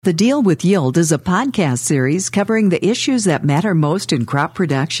The Deal with Yield is a podcast series covering the issues that matter most in crop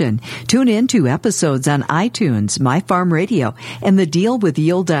production. Tune in to episodes on iTunes, My Farm Radio, and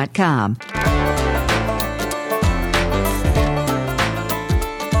thedealwithyield.com.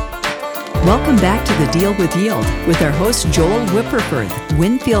 Welcome back to The Deal with Yield with our host Joel Wipperfurth,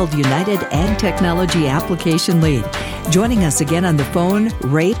 Winfield United Ag Technology Application Lead. Joining us again on the phone,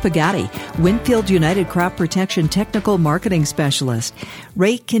 Ray Pigati, Winfield United Crop Protection Technical Marketing Specialist.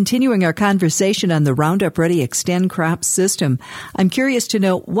 Ray, continuing our conversation on the RoundUp Ready Xtend crop system, I'm curious to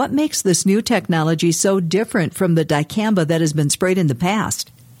know what makes this new technology so different from the dicamba that has been sprayed in the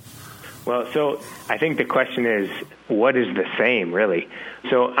past? Well, so I think the question is, what is the same, really?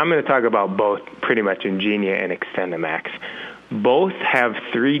 So I'm going to talk about both pretty much Ingenia and XtendiMax. Both have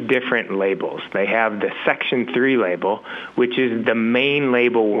three different labels. They have the Section 3 label, which is the main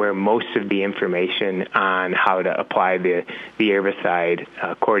label where most of the information on how to apply the herbicide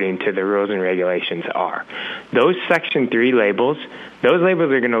according to the rules and regulations are. Those Section 3 labels, those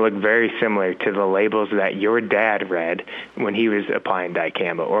labels are going to look very similar to the labels that your dad read when he was applying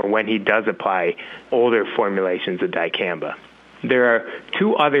dicamba or when he does apply older formulations of dicamba. There are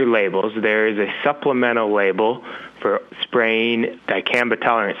two other labels. There is a supplemental label for spraying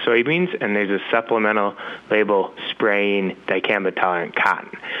dicamba-tolerant soybeans, and there's a supplemental label spraying dicamba-tolerant cotton.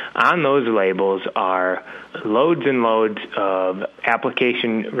 On those labels are loads and loads of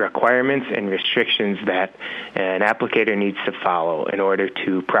application requirements and restrictions that an applicator needs to follow in order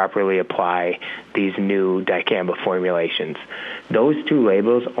to properly apply these new dicamba formulations. Those two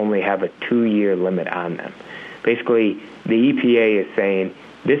labels only have a 2-year limit on them. Basically, the EPA is saying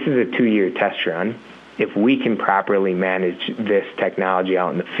this is a 2-year test run. If we can properly manage this technology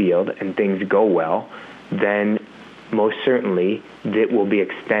out in the field and things go well, then most certainly it will be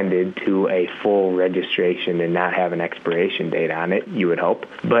extended to a full registration and not have an expiration date on it, you would hope.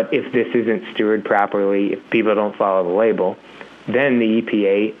 But if this isn't stewarded properly, if people don't follow the label, then the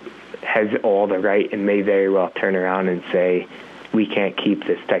EPA has all the right and may very well turn around and say, we can't keep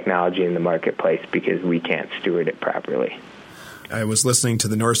this technology in the marketplace because we can't steward it properly. I was listening to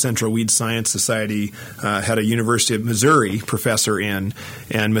the North Central Weed Science Society, had a University of Missouri professor in,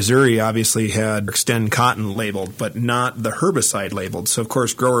 and Missouri obviously had Xtend cotton labeled, but not the herbicide labeled. So, of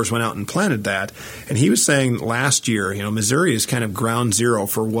course, growers went out and planted that. And he was saying last year, Missouri is kind of ground zero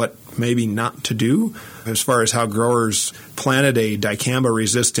for what maybe not to do as far as how growers planted a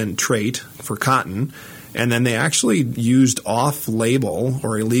dicamba-resistant trait for cotton. And then they actually used off-label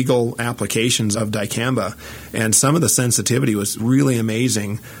or illegal applications of dicamba. And some of the sensitivity was really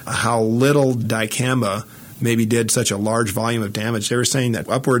amazing how little dicamba maybe did such a large volume of damage. They were saying that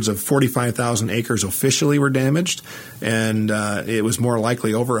upwards of 45,000 acres officially were damaged, and it was more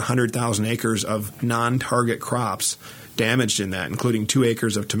likely over 100,000 acres of non-target crops damaged in that, including 2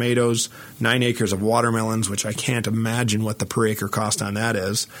 acres of tomatoes, 9 acres of watermelons, which I can't imagine what the per acre cost on that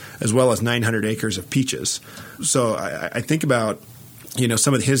is, as well as 900 acres of peaches. So I think about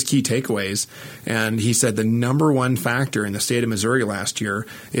some of his key takeaways, and he said the number one factor in the state of Missouri last year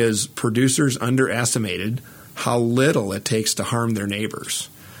is producers underestimated how little it takes to harm their neighbors.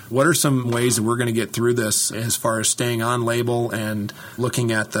 What are some ways that we're going to get through this as far as staying on label and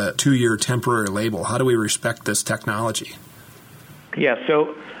looking at the 2-year temporary label? How do we respect this technology? Yeah,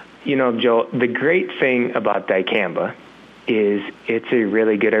 so, Joel, the great thing about dicamba is it's a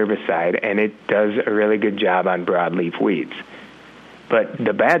really good herbicide, and it does a really good job on broadleaf weeds. But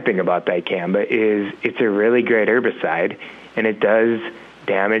the bad thing about dicamba is it's a really great herbicide, and it does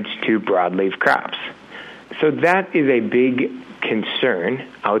damage to broadleaf crops. So that is a big concern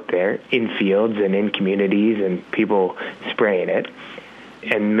out there in fields and in communities and people spraying it.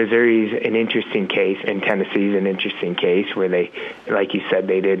 And Missouri's an interesting case, and Tennessee's an interesting case where they, like you said,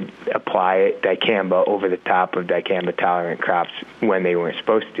 they did apply dicamba over the top of dicamba-tolerant crops when they weren't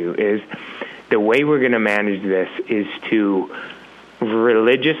supposed to. Is the way we're going to manage this is to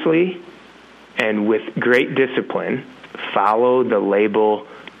religiously and with great discipline follow the label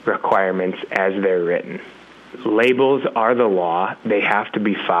requirements as they're written. Labels are the law. They have to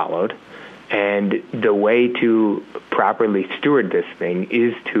be followed. And the way to properly steward this thing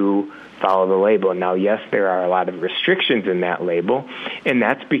is to follow the label. Now, yes, there are a lot of restrictions in that label, and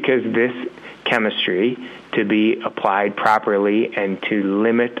that's because this chemistry, to be applied properly and to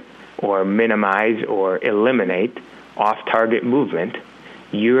limit or minimize or eliminate off-target movement,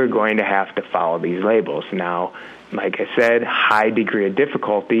 you are going to have to follow these labels. Now, like I said, high degree of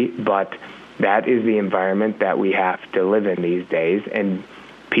difficulty, but that is the environment that we have to live in these days, and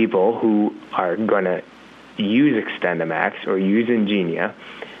people who are going to use XtendiMax or use Ingenia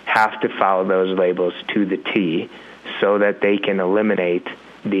have to follow those labels to the T so that they can eliminate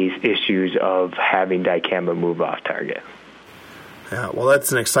these issues of having dicamba move off target. Yeah, well,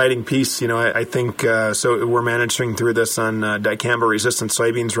 that's an exciting piece. I think so. We're managing through this on dicamba-resistant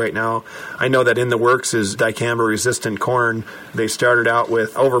soybeans right now. I know that in the works is dicamba-resistant corn. They started out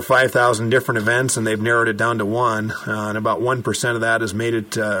with over 5,000 different events, and they've narrowed it down to one. And about 1% of that has made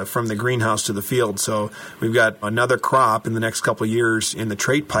it from the greenhouse to the field. So we've got another crop in the next couple of years in the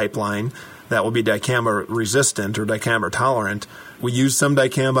trait pipeline that will be dicamba-resistant or dicamba-tolerant. We use some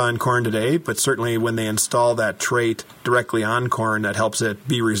dicamba on corn today, but certainly when they install that trait directly on corn that helps it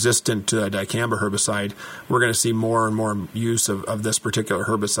be resistant to a dicamba herbicide, we're going to see more and more use of this particular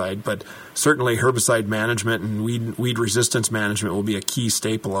herbicide. But certainly herbicide management and weed resistance management will be a key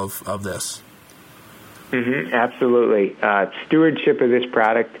staple of this. Mm-hmm, absolutely. Stewardship of this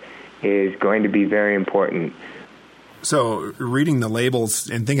product is going to be very important. So reading the labels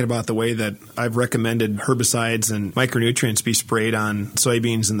and thinking about the way that I've recommended herbicides and micronutrients be sprayed on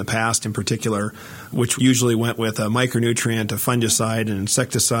soybeans in the past in particular, which usually went with a micronutrient, a fungicide, an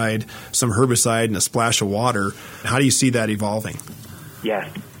insecticide, some herbicide, and a splash of water. How do you see that evolving? Yes,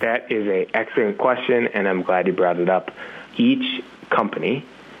 that is an excellent question, and I'm glad you brought it up. Each company,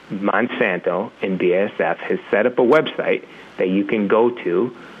 Monsanto and BASF, has set up a website that you can go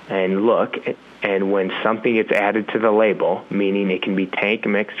to and look at. And when something gets added to the label, meaning it can be tank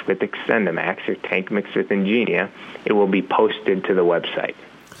mixed with XtendiMax or tank mixed with Ingenia, it will be posted to the website.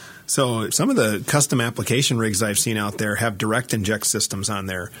 So some of the custom application rigs I've seen out there have direct inject systems on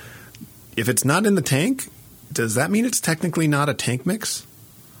there. If it's not in the tank, does that mean it's technically not a tank mix?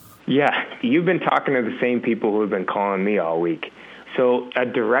 Yeah, you've been talking to the same people who have been calling me all week. So a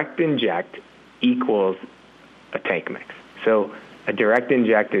direct inject equals a tank mix. So a direct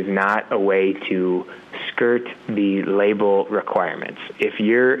inject is not a way to skirt the label requirements. If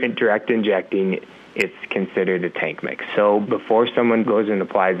you're direct injecting, it's considered a tank mix. So before someone goes and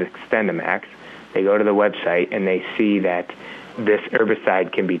applies XtendiMax, they go to the website and they see that this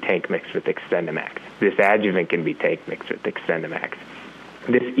herbicide can be tank mixed with XtendiMax. This adjuvant can be tank mixed with XtendiMax.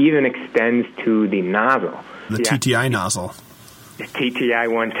 This even extends to the nozzle. The TTI nozzle. The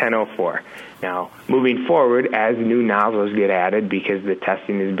TTI 11004. Now, moving forward, as new nozzles get added because the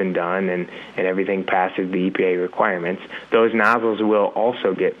testing has been done and everything passes the EPA requirements, those nozzles will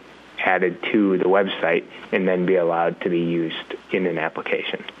also get added to the website and then be allowed to be used in an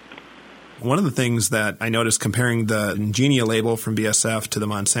application. One of the things that I noticed comparing the Ingenia label from BASF to the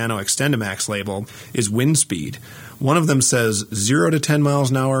Monsanto XtendiMax label is wind speed. One of them says 0 to 10 miles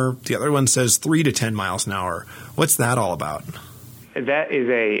an hour. The other one says 3 to 10 miles an hour. What's that all about? That is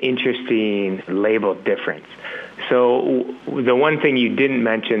an interesting label difference. So the one thing you didn't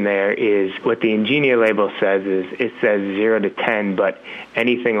mention there is what the Ingenia label says is it says 0 to 10, but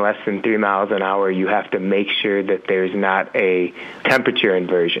anything less than 3 miles an hour, you have to make sure that there's not a temperature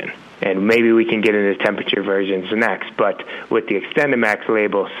inversion. And maybe we can get into temperature versions next, but what the XtendiMax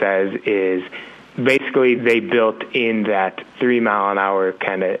label says is basically they built in that 3 mile an hour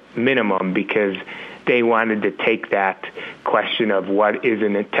kind of minimum because they wanted to take that question of what is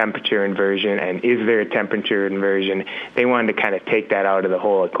a temperature inversion and is there a temperature inversion. They wanted to kind of take that out of the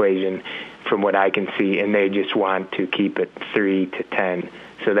whole equation from what I can see, and they just want to keep it 3 to 10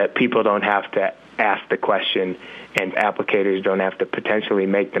 so that people don't have to ask the question and applicators don't have to potentially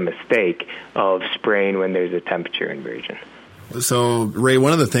make the mistake of spraying when there's a temperature inversion. So, Ray,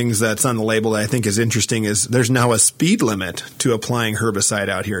 one of the things that's on the label that I think is interesting is there's now a speed limit to applying herbicide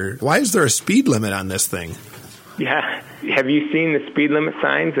out here. Why is there a speed limit on this thing? Yeah. Have you seen the speed limit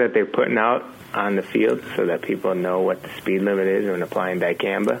signs that they're putting out on the field so that people know what the speed limit is when applying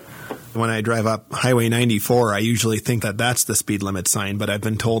dicamba? When I drive up Highway 94, I usually think that that's the speed limit sign, but I've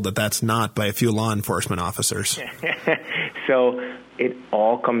been told that that's not by a few law enforcement officers. So it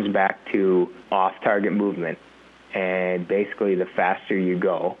all comes back to off-target movement. And basically, the faster you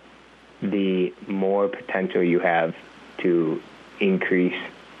go, the more potential you have to increase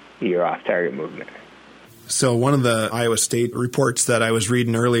your off-target movement. So one of the Iowa State reports that I was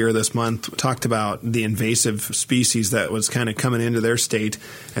reading earlier this month talked about the invasive species that was kind of coming into their state,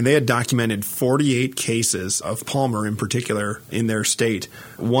 and they had documented 48 cases of palmer in particular in their state,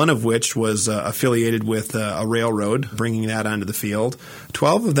 one of which was affiliated with a railroad, bringing that onto the field.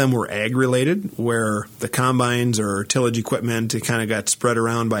 12 of them were ag-related, where the combines or tillage equipment, it kind of got spread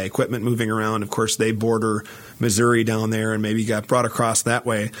around by equipment moving around. Of course, they border Missouri down there and maybe got brought across that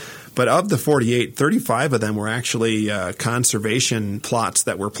way. But of the 48, 35 of them were actually conservation plots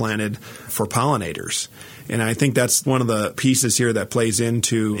that were planted for pollinators. And I think that's one of the pieces here that plays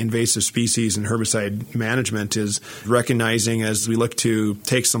into invasive species and herbicide management is recognizing as we look to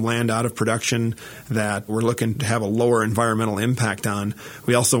take some land out of production that we're looking to have a lower environmental impact on.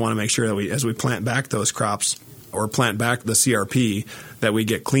 We also want to make sure that as we plant back those crops or plant back the CRP, that we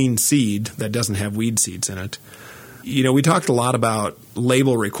get clean seed that doesn't have weed seeds in it. We talked a lot about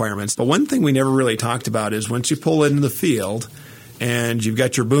label requirements, but one thing we never really talked about is once you pull into the field and you've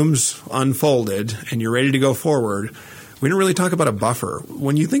got your booms unfolded and you're ready to go forward, we didn't really talk about a buffer.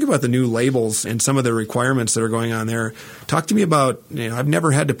 When you think about the new labels and some of the requirements that are going on there, talk to me about, I've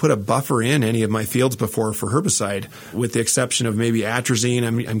never had to put a buffer in any of my fields before for herbicide, with the exception of maybe atrazine.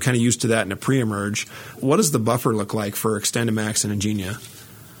 I'm kind of used to that in a pre-emerge. What does the buffer look like for XtendAmax and Ingenia?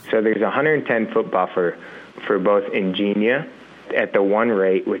 So there's a 110-foot buffer for both Ingenia at the one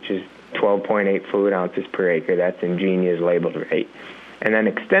rate, which is 12.8 fluid ounces per acre. That's Ingenia's labeled rate. And then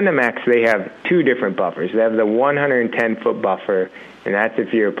XtendAmax, they have two different buffers. They have the 110-foot buffer, and that's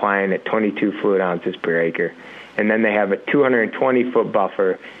if you're applying at 22 fluid ounces per acre. And then they have a 220-foot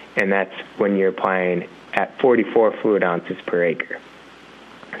buffer, and that's when you're applying at 44 fluid ounces per acre.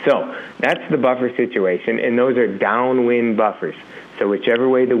 So that's the buffer situation, and those are downwind buffers. So whichever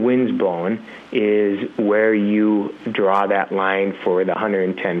way the wind's blowing is where you draw that line for the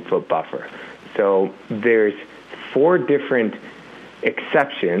 110-foot buffer. So there's 4 different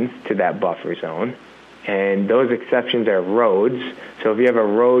exceptions to that buffer zone, and those exceptions are roads. So if you have a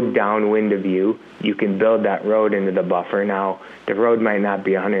road downwind of you, you can build that road into the buffer. Now, the road might not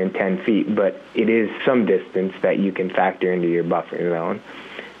be 110 feet, but it is some distance that you can factor into your buffer zone.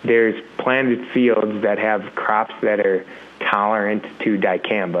 There's planted fields that have crops that are tolerant to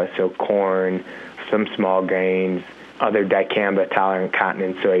dicamba, so corn, some small grains, other dicamba-tolerant cotton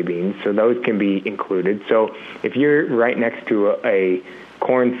and soybeans, so those can be included. So if you're right next to a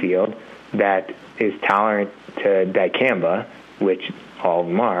cornfield that is tolerant to dicamba, which all of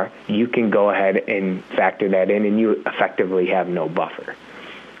them are, you can go ahead and factor that in, and you effectively have no buffer.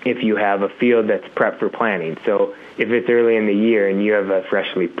 If you have a field that's prepped for planting, so if it's early in the year and you have a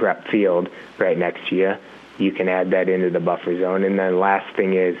freshly prepped field right next to you, you can add that into the buffer zone. And then last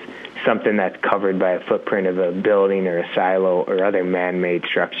thing is something that's covered by a footprint of a building or a silo or other man-made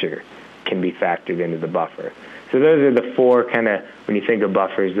structure can be factored into the buffer. So those are the 4 kind of, when you think of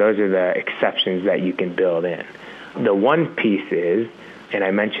buffers, those are the exceptions that you can build in. The one piece is, and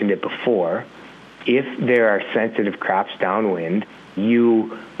I mentioned it before, if there are sensitive crops downwind,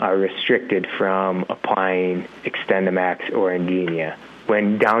 you are restricted from applying XtendAmax or Ingenia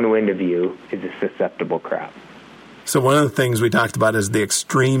when downwind of you is a susceptible crop. So one of the things we talked about is the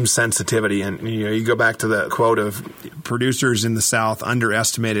extreme sensitivity. And you go back to the quote of producers in the South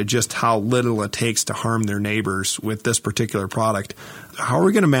underestimated just how little it takes to harm their neighbors with this particular product. How are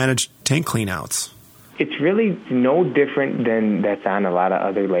we going to manage tank cleanouts? It's really no different than that's on a lot of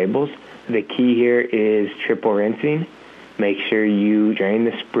other labels. The key here is triple rinsing. Make sure you drain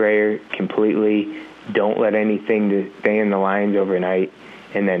the sprayer completely. Don't let anything to stay in the lines overnight.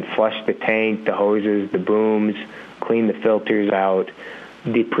 And then flush the tank, the hoses, the booms, clean the filters out.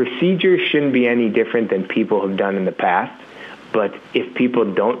 The procedure shouldn't be any different than people have done in the past. But if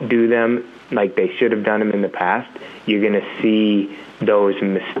people don't do them like they should have done them in the past, you're going to see those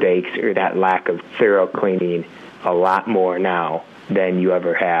mistakes or that lack of thorough cleaning a lot more now than you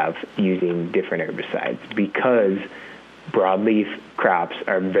ever have using different herbicides, because broadleaf crops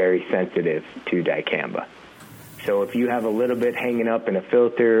are very sensitive to dicamba. So if you have a little bit hanging up in a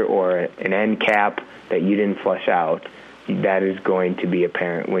filter or an end cap that you didn't flush out, that is going to be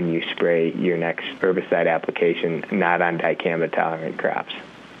apparent when you spray your next herbicide application, not on dicamba-tolerant crops.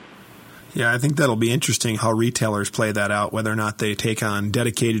 Yeah, I think that'll be interesting how retailers play that out, whether or not they take on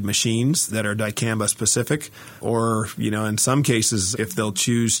dedicated machines that are dicamba specific, or, in some cases, if they'll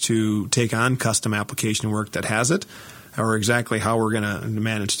choose to take on custom application work that has it, or exactly how we're going to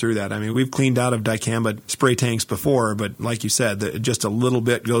manage through that. I mean, we've cleaned out of dicamba spray tanks before, but like you said, just a little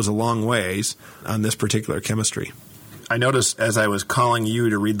bit goes a long ways on this particular chemistry. I noticed as I was calling you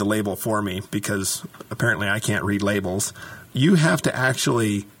to read the label for me, because apparently I can't read labels, you have to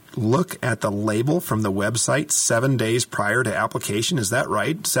actually look at the label from the website 7 days prior to application. Is that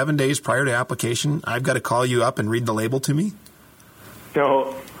right? 7 days prior to application, I've got to call you up and read the label to me?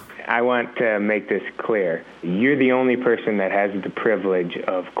 So I want to make this clear. You're the only person that has the privilege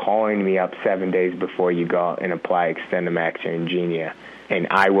of calling me up 7 days before you go out and apply XtendAmax or Ingenia, and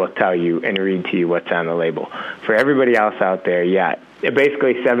I will tell you and read to you what's on the label. For everybody else out there,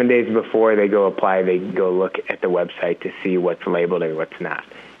 basically 7 days before they go apply, they go look at the website to see what's labeled or what's not.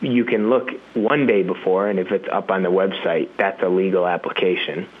 you can look one day before, and if it's up on the website, that's a legal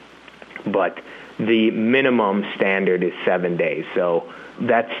application. But the minimum standard is 7 days. So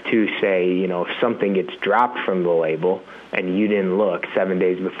that's to say, if something gets dropped from the label and you didn't look 7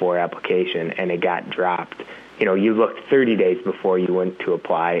 days before application and it got dropped, you looked 30 days before you went to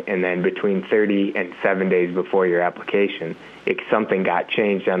apply, and then between 30 and 7 days before your application, if something got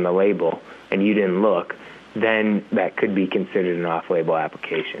changed on the label and you didn't look, then that could be considered an off-label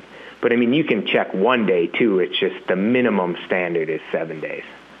application. But, you can check 1 day, too. It's just the minimum standard is 7 days.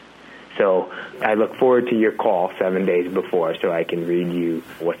 So I look forward to your call 7 days before so I can read you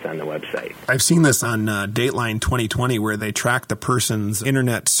what's on the website. I've seen this on Dateline 2020 where they track the person's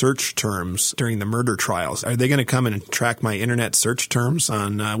internet search terms during the murder trials. Are they going to come and track my internet search terms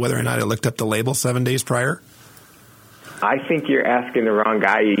on whether or not I looked up the label 7 days prior? I think you're asking the wrong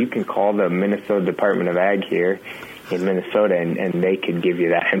guy. You can call the Minnesota Department of Ag here in Minnesota, and they could give you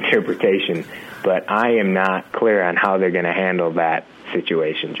that interpretation. But I am not clear on how they're going to handle that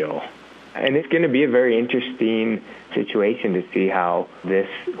situation, Joel. And it's going to be a very interesting situation to see how this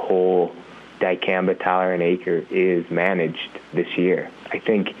whole dicamba tolerant acre is managed this year. I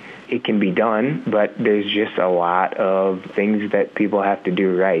think it can be done, but there's just a lot of things that people have to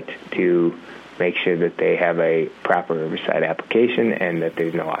do right to make sure that they have a proper herbicide application and that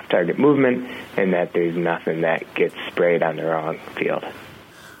there's no off-target movement and that there's nothing that gets sprayed on the wrong field.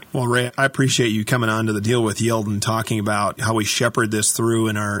 Well, Ray, I appreciate you coming on to the Deal with Yield and talking about how we shepherd this through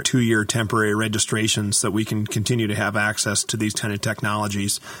in our 2-year temporary registration so that we can continue to have access to these kind of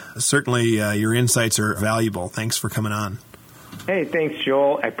technologies. Certainly, your insights are valuable. Thanks for coming on. Hey, thanks,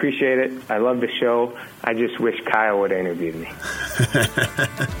 Joel. I appreciate it. I love the show. I just wish Kyle would have interviewed me.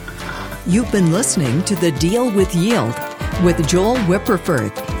 You've been listening to The Deal with Yield with Joel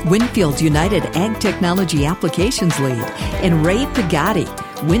Wipperfurth, Winfield United Ag Technology Applications Lead, and Ray Pigati,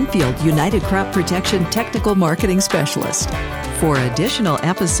 Winfield United Crop Protection Technical Marketing Specialist. For additional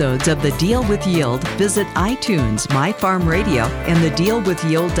episodes of The Deal with Yield, visit iTunes, My Farm Radio, and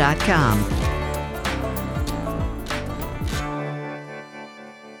thedealwithyield.com.